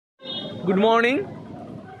Good morning,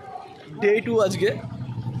 day 2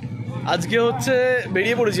 আজকে হচ্ছে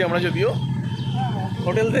বেরিয়ে পড়েছি আমরা। যদিও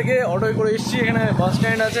হোটেল থেকে অটোয় করে এসেছি, এখানে বাস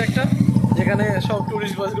স্ট্যান্ড আছে একটা, যেখানে সব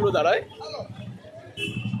ট্যুরিস্ট বাসগুলো দাঁড়ায়।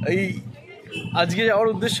 এই আজকে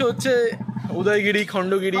যাওয়ার উদ্দেশ্য হচ্ছে উদয়গিরি,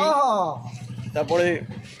 খণ্ডগিরি, তারপরে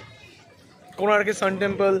কোণার্কের সান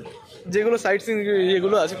টেম্পল, যেগুলো সাইট সিন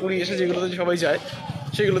যেগুলো আছে পুরী এসে যেগুলোতে সবাই যায়,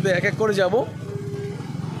 সেগুলোতে এক এক করে যাব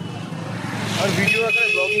আর ভিডিও আকারে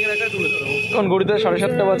ব্লগিং এর আকারে তুলে ধরবো। এখন ঘড়িতে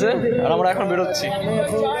 7:30 বাজে আর আমরা এখন বেরোচ্ছি।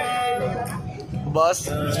 বাস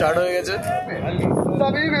স্টার্ট হয়ে গেছে।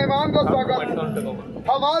 सभी मेहमान का स्वागत।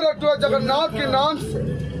 हमारा टूर जगन्नाथ के नाम से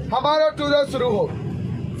हमारा टूर शुरू हो।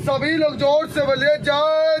 सभी लोग जोर से बोलिए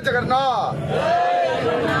जय जगन्नाथ,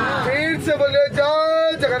 फिर से बोलिए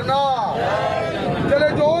जय जगन्नाथ, चले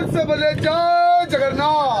जोर से बोलिए जय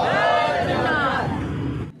Jagannath.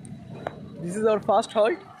 This is our first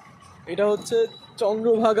halt. এটা হচ্ছে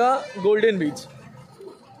চন্দ্রভাগা গোল্ডেন বিচ।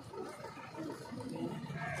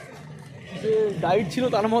 যে গাইড ছিল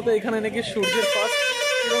তার মতে এখানে নাকি সূর্যের ফার্স্ট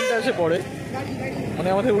কিরণটা এসে পড়ে, মানে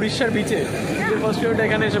আমাদের উড়িষ্যার বিচে সূর্যের ফার্স্ট কিরণটা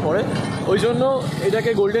এখানে এসে পড়ে, ওই জন্য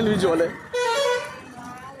এটাকে গোল্ডেন বিচ বলে।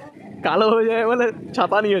 কালো হয়ে যায় বলে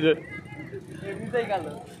ছাতা নিয়েছে,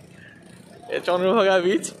 চন্দ্রভাগা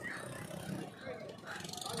বিচ।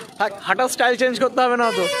 হাঁটার স্টাইল চেঞ্জ করতে হবে না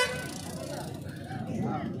তো।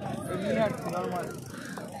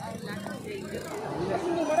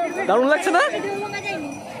 দারুণ লাগছে না?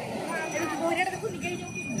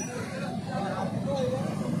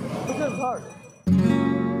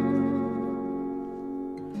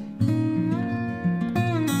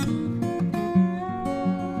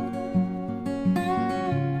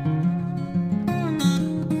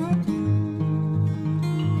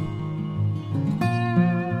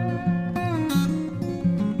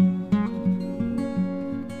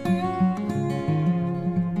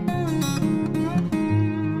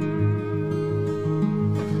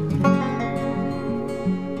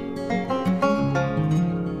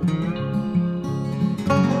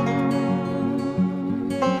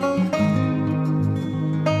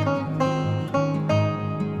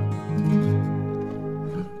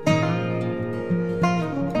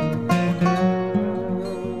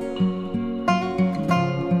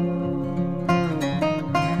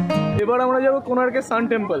 এবার আমরা যাবো কোণার্কের সান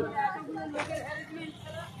টেম্পল।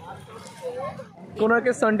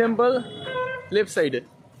 কোণার্কের সান টেম্পল লেফট সাইডে।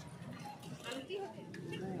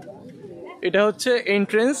 এটা হচ্ছে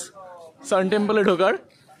এন্ট্রেন্স সান টেম্পলে ঢোকার।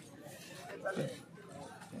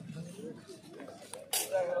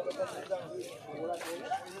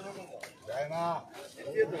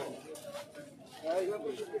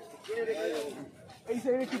 এই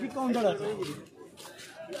সাইডে টিকিট কাউন্টার আছে,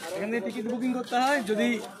 এখানে টিকিট বুকিং করতে হয়। যদি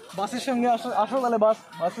বাসের সঙ্গে আসো তাহলে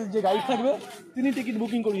বাসের যে গাইড থাকবে তিনি টিকিট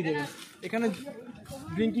বুকিং করিয়ে দেবেন। এখানে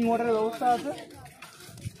ড্রিঙ্কিং ওয়াটারের ব্যবস্থা আছে।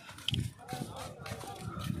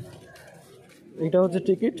 এটা হচ্ছে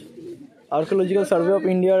টিকিট। আর্কিওলজিক্যাল সার্ভে অফ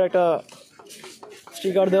ইন্ডিয়ার একটা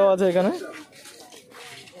স্টিকার দেওয়া আছে এখানে।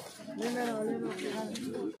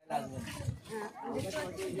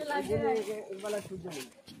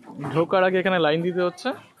 ঢোকার আগে এখানে লাইন দিতে হচ্ছে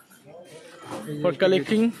for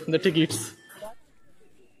collecting the tickets.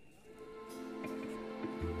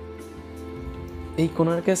 এই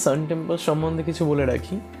কোণার্কের সান টেম্পল সম্বন্ধে কিছু বলে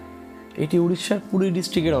রাখি। এটি উড়িষ্যার পুরী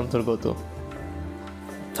ডিস্ট্রিক্টের অন্তর্গত।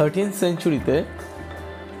 13th সেঞ্চুরিতে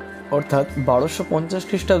অর্থাৎ 1250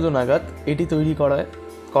 খ্রিস্টাব্দ নাগাদ এটি তৈরি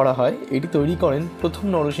করা হয়। এটি তৈরি করেন প্রথম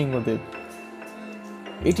নরসিংহদেব।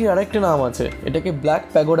 এটির আরেকটা নাম আছে, এটাকে ব্ল্যাক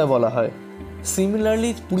প্যাগোডা বলা হয়। সিমিলারলি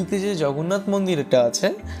পুরীতে যে জগন্নাথ মন্দিরটা আছে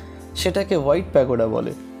সেটাকে হোয়াইট প্যাগোডা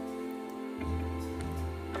বলে।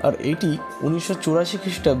 আর এটি 1984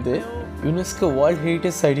 খ্রিস্টাব্দে ইউনেস্কো ওয়ার্ল্ড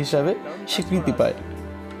হেরিটেজ সাইট হিসাবে স্বীকৃতি পায়।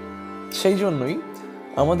 সেই জন্যই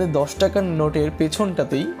আমাদের 10 টাকার নোটের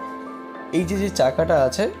পেছনটাতেই এই যে চাকাটা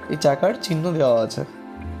আছে, এই চাকার চিহ্ন দেওয়া আছে।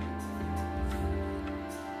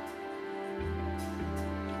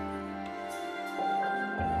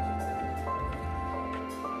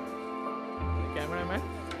 ক্যামেরাম্যান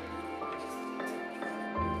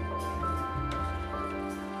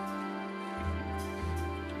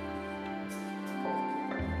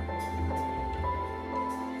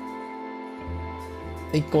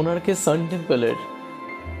এই কোণার্কের সান টেম্পলের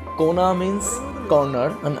কোনা means corner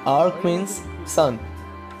and arc means সান।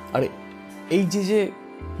 আর এই যে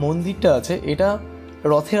মন্দিরটা আছে এটা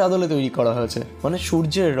রথের আদলে তৈরি করা হয়েছে, মানে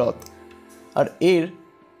সূর্যের রথ। আর এর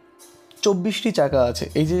 24টি চাকা আছে।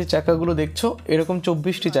 এই যে চাকাগুলো দেখছো এরকম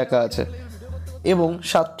 24টি চাকা আছে এবং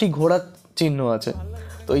 7টি ঘোড়ার চিহ্ন আছে।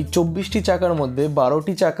 তো এই 24টি চাকার মধ্যে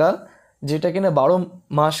 12টি চাকা যেটা কিনা 12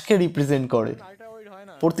 মাসকে রিপ্রেজেন্ট করে,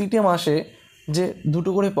 প্রতিটি মাসে যে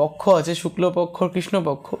দুটো করে পক্ষ আছে, শুক্লপক্ষ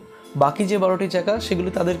কৃষ্ণপক্ষ, বাকি যে 12টি চাকা সেগুলো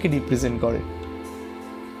তাদেরকে রিপ্রেজেন্ট করে।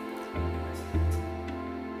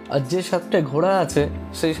 আর যে 7টে ঘোড়া আছে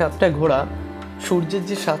সেই 7টে ঘোড়া সূর্যের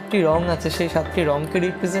যে 7টি রং আছে সেই 7টি রঙকে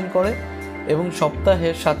রিপ্রেজেন্ট করে এবং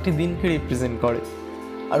সপ্তাহের 7টি দিনকে রিপ্রেজেন্ট করে।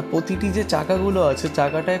 আর প্রতিটি যে চাকাগুলো আছে,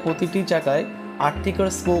 প্রতিটি চাকায় 8টি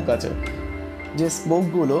করে স্পোক আছে, যে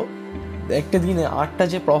স্পোকগুলো একটা দিনে 8টা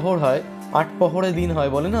যে প্রহর হয়, 8 প্রহরে দিন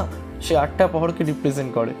হয় বলে না, সে 8টা প্রহরকে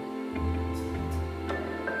রিপ্রেজেন্ট করে।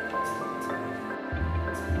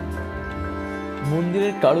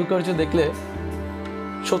 মন্দিরের কারুকার্য দেখলে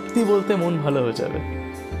সত্যি বলতে মন ভালো হয়ে যাবে,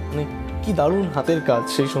 মানে কি দারুণ হাতের কাজ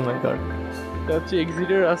সেই সময়কার। এটা হচ্ছে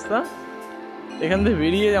এক্সিটের রাস্তা, এখান থেকে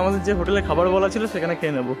বেরিয়ে আমাদের যে হোটেলে খাবার বলা ছিল সেখানে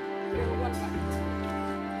খেয়ে নেব।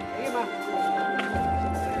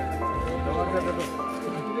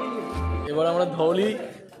 এবার আমরা ধৌলি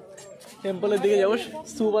টেম্পলের দিকে যাবো,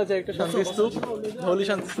 স্তূপ আছে একটা শান্তি স্তূপ, ধৌলি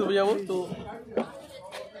শান্তি স্তূপে যাবো। তো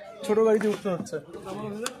ছোট গাড়িতে উঠতে হচ্ছে।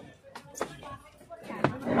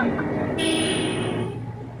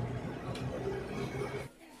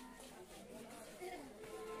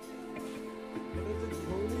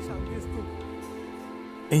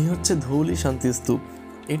 এই হচ্ছে ধৌলি শান্তি স্তূপ।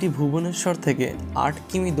 এটি ভুবনেশ্বর থেকে 8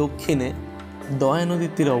 কিমি দক্ষিণে দয়া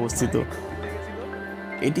নদীর তীরে অবস্থিত।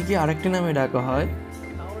 এটিকে আরেকটি নামে ডাকা হয়,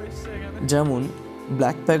 যেমন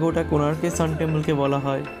ব্ল্যাক প্যাগোডা কোণার্কের সান টেম্পলকে বলা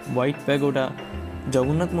হয়, হোয়াইট প্যাগোডা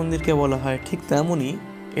জগন্নাথ মন্দিরকে বলা হয়, ঠিক তেমনই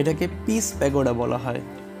এটাকে পিস প্যাগোডা বলা হয়।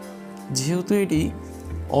 যেহেতু এটি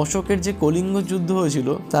অশোকের যে কলিঙ্গ যুদ্ধ হয়েছিল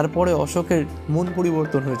তারপরে অশোকের মন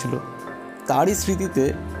পরিবর্তন হয়েছিল, তারই স্মৃতিতে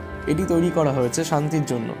এটি তৈরি করা হয়েছে শান্তির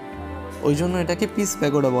জন্য, ওই জন্য এটাকে পিস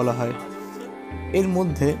প্যাগোডা বলা হয়। এর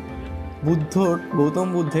মধ্যে গৌতম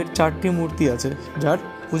বুদ্ধের 4টি মূর্তি আছে, যার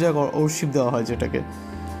পূজা অর্শিপ দেওয়া হয় যেটাকে।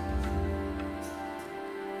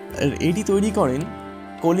 এটি তৈরি করেন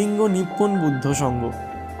কলিঙ্গ নিপ্পন বুদ্ধ সংঘ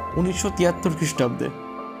 1973 খ্রিস্টাব্দে।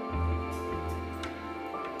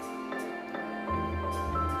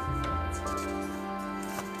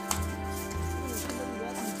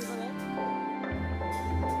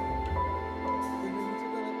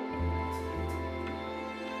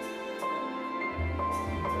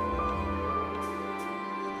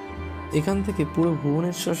 এখান থেকে পুরো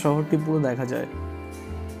ভুবনেশ্বর শহরটি পুরো দেখা যায়।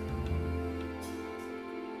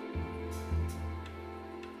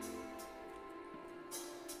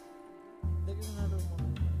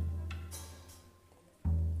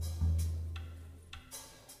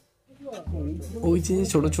 ওই যে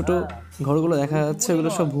ছোট ছোট ঘরগুলো দেখা যাচ্ছে ওগুলো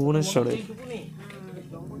সব ভুবনেশ্বরে।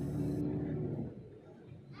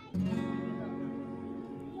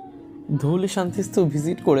 ধৌলি শান্তিস্তূপ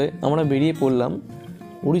ভিজিট করে আমরা বেরিয়ে পড়লাম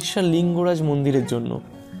উড়িষ্যার লিঙ্গরাজ মন্দিরের জন্য।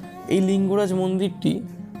 এই লিঙ্গরাজ মন্দিরটি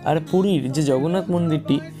আর পুরীর যে জগন্নাথ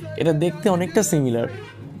মন্দিরটি, এটা দেখতে অনেকটা সিমিলার,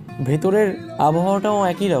 ভেতরের আবহাওয়াটাও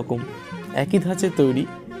একই রকম, একই ধাঁচের তৈরি,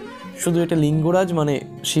 শুধু এটা লিঙ্গরাজ মানে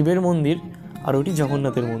শিবের মন্দির আর ওটি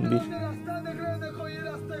জগন্নাথের মন্দির।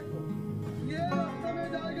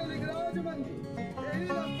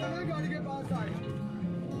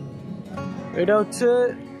 এটা হচ্ছে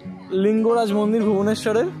লিঙ্গরাজ মন্দির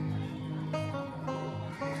ভুবনেশ্বরের।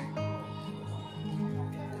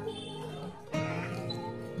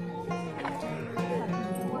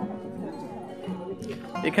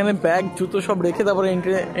 এখানে ব্যাগ জুতো সব রেখে তারপরে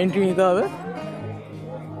এন্ট্রি নিতে হবে।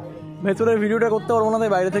 ভেতরের ভিডিওটা করতে পারবো না,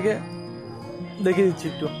 তাই বাইরে থেকে দেখিয়ে দিচ্ছি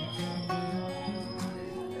একটু।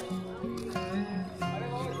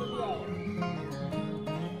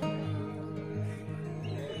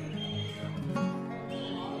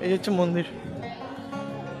 এই হচ্ছে মন্দির,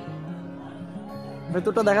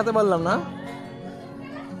 ভেতরটা দেখাতে পারলাম না।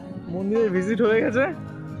 মন্দিরের ভিজিট হয়ে গেছে,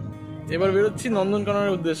 এবার বেরোচ্ছি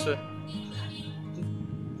নন্দনকাননের উদ্দেশ্যে।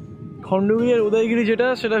 খণ্ডগিরি আর উদয়গিরি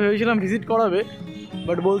সেটা ভেবেছিলাম ভিজিট করাবে,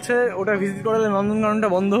 বাট বলছে ওটা ভিজিট করালে নন্দনকাননটা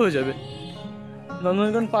বন্ধ হয়ে যাবে।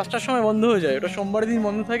 নন্দনকানন 5টার সময় বন্ধ হয়ে যায়, ওটা সোমবার দিন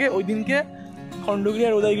বন্ধ থাকে। ওই দিনকে খণ্ডগিরি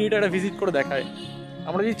আর উদয়গিরিটা একটা ভিজিট করে দেখায়।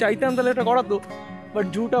 আমরা যদি চাইতাম তাহলে এটা করাতো, বাট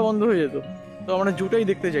জুটা বন্ধ হয়ে যেত, তো আমরা জুটাই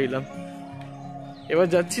দেখতে চাইলাম। এবার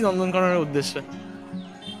যাচ্ছি নন্দনকাননের উদ্দেশ্যে।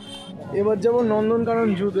 এবার যাবো নন্দনকানন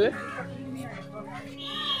জুতে।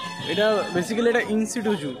 এটা বেসিক্যালি এটা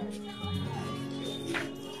ইনসিটু জু।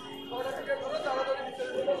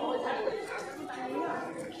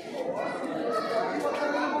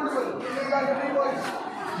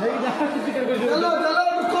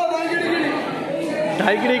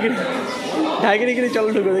 ঢাইগিরি চলো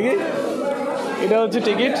ঢুকে দেখি। এটা হচ্ছে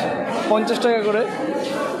টিকিট 50 টাকা করে।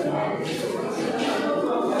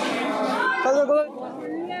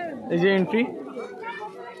 এই যে এন্ট্রি।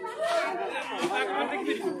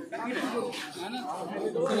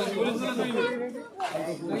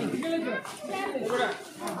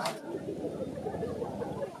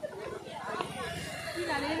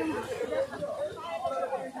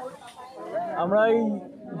 আমরা এই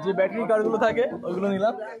যে ব্যাটারি কারগুলো থাকে ওইগুলো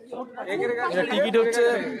নিলাম। টিকিট হচ্ছে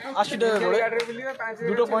 80 টাকা করে।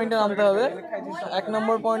 দুটো পয়েন্টে নামতে হবে। 1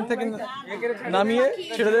 নম্বর পয়েন্ট থেকে নামিয়ে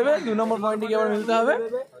ছেড়ে দেবে, 2 নম্বর পয়েন্টে গিয়ে আবার মিলতে হবে,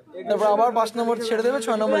 তারপর আবার 5 নম্বর ছেড়ে দেবে,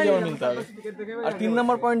 6 নম্বরে গিয়ে আবার মিলতে হবে। আর 3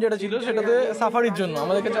 নম্বর পয়েন্ট যেটা ছিল সেটাতে সাফারির জন্য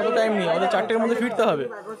আমাদের কাছে এত টাইম নেই, আমাদের 4টের মধ্যে ফিরতে হবে।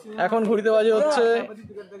 এখন ঘড়িতে বাজে হচ্ছে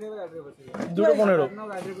 2:15,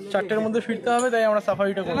 4টের মধ্যে ফিরতে হবে, তাই আমরা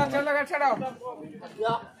সাফারিটা করি।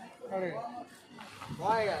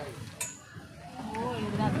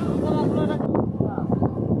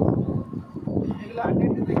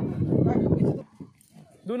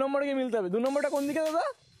 দু নম্বরে গিয়ে মিলতে হবে। 2 নম্বরটা কোন দিকে দাদা?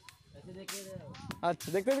 আচ্ছা,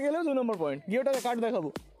 দেখতে গেলেও 2 নম্বর পয়েন্ট। গিয়ে ওটা কার্ড দেখাবো।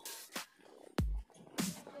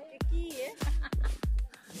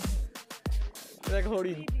 দেখ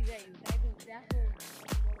হরিণ।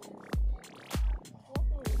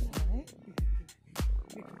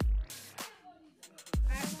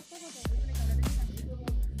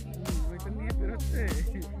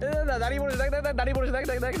 দাঁড়িয়ে পড়েছে, দেখ দেখ দেখ, দাঁড়িয়ে পড়েছে, দেখ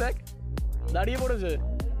দেখ দেখ দেখ, দাঁড়িয়ে পড়েছে।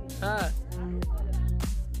 হ্যাঁ,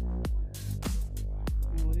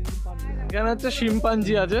 এখানে হচ্ছে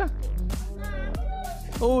শিম্পাঞ্জি আছে।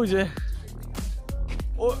 ওই যে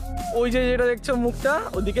ওই যে যেটা দেখছো মুখটা,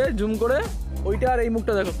 ওদিকে জুম করে ওইটা, আর এই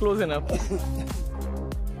মুখটা দেখো ক্লোজ এনাফ।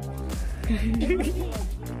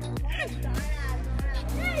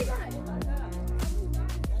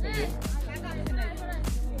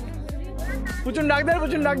 পুচুন ডাক দে,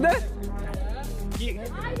 পুচুন ডাক দে।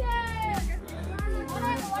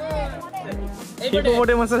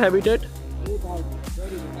 Hippopotamus habitat.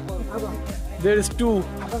 There is 2.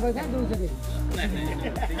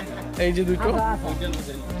 এই যে দুটো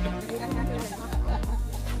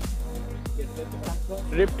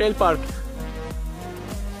রিপটাইল পার্ক।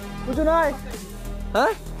 পুচুন আয়।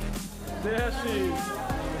 হ্যাঁ, দেশি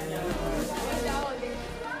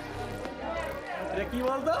এটা কি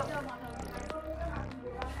বলতো?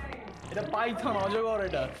 এটা পাইথন, অজগর।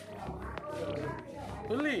 এটা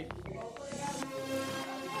বুঝলি?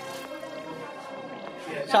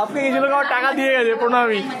 সাপকে কিছু লোক টাকা দিয়ে গেছে,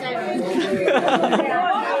 প্রণামী।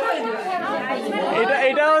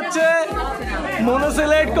 এটা হচ্ছে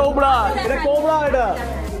মনোসেলেট কোবরা। এটা কোবরা। এটা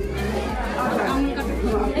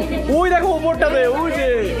ওই দেখো ওপরটাতে,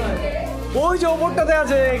 ওই যে ওপরটাতে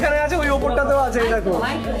আছে, এখানে আছে, ওই ওপরটাতেও আছে। এই দেখো,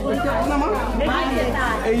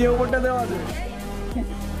 এই যে ওপরটাতেও আছে।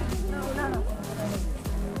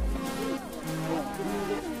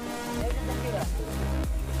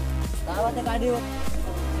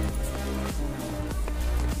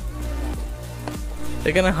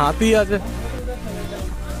 এখানে হাতি আছে।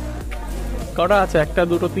 কটা আছে? 1,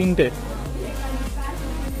 2, 3টে।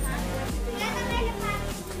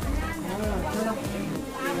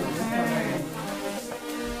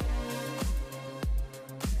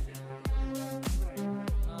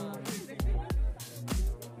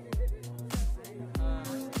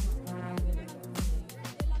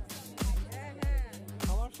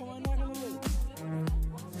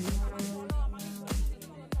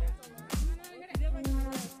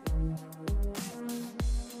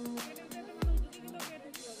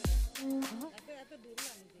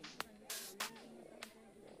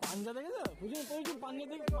 পাঞ্জা দেখেছো? বুঝুন, বুঝুন, পাঞ্জা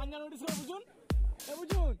দেখে, পাঞ্জা নোটিস করে। বুঝুন, এ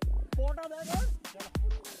বুঝুন, পটা দেখো,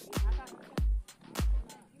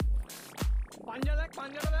 পাঞ্জা দেখ,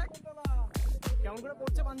 পাঞ্জাটা দেখ কেমন করে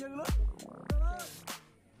পড়ছে পাঞ্জাগুলো।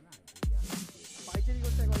 পাইচারি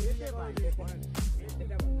করছে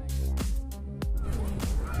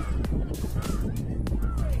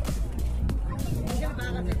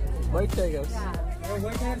হোয়াইট টাইগার।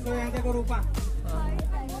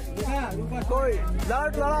 কই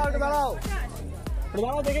দাঁড়াও, দাঁড়াও,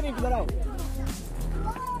 দাঁড়াও, দেখে নি, দাঁড়াও।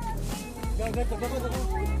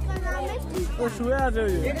 ও শুয়ে আছে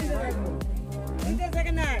ওই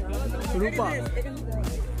রূপা।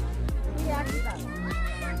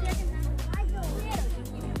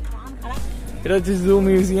 এটা হচ্ছে জু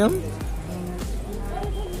মিউজিয়াম।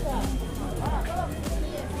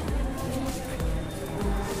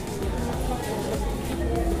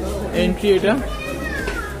 এন্ট্রি এটা।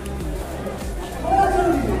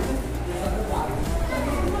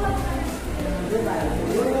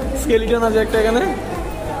 স্কেলিটন আছে একটা এখানে।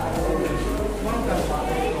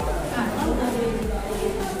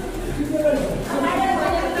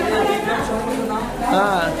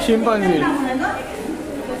 হ্যাঁ, শিম্পাঞ্জি।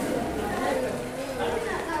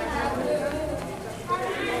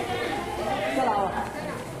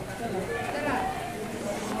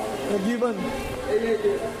 Gibbon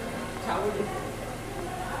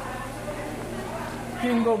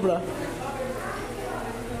king cobra.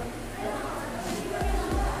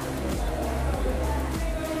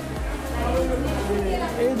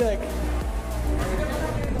 এই দেখ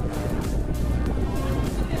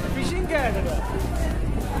ফিশিং ক্যাট, এটা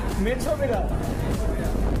মেটসো বেরা,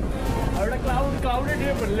 আর ওটা ক্লাউডেড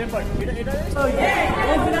লেপার্ড। এটা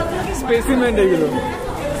স্পেসিমেন্ট এগুলো।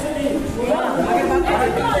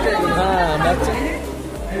 হ্যাঁ বাচ্চা,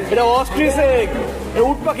 এটা অস্ট্রিচ এগ,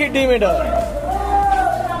 উট পাখির ডিম এটা।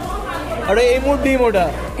 আরে এমুর ডিম, ওটা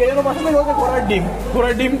কে যেন বাসা থেকে ওকে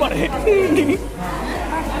ঘোড়ার ডিম পারে।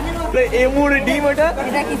 এমুর ডিম এটা।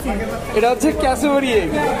 এটা হচ্ছে ক্যাসেবেরি এগ।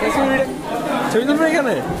 ক্যাসেবেরি ছবি তুলবে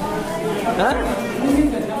এখানে? হ্যাঁ,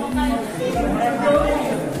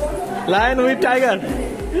 লায়ন উইথ টাইগার।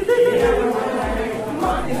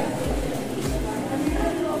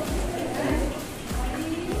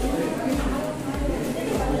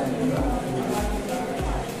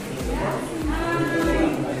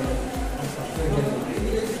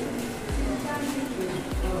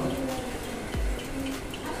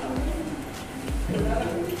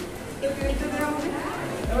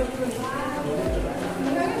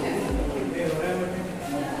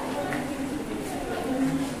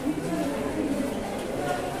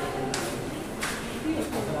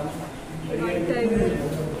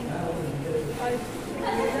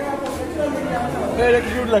 এটা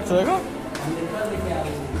কিউট লাগছে দেখো,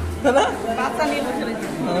 না বাচ্চা নিয়ে বসে রয়েছে।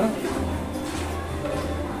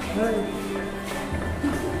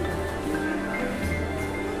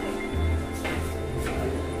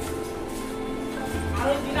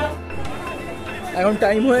 এখন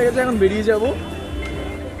টাইম হয়ে গেছে, এখন বেরিয়ে যাব।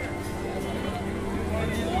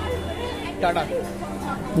 টাটা।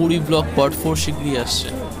 পুরী ব্লগ পার্ট 4 শীঘ্রই আসছে।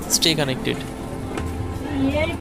 Stay connected.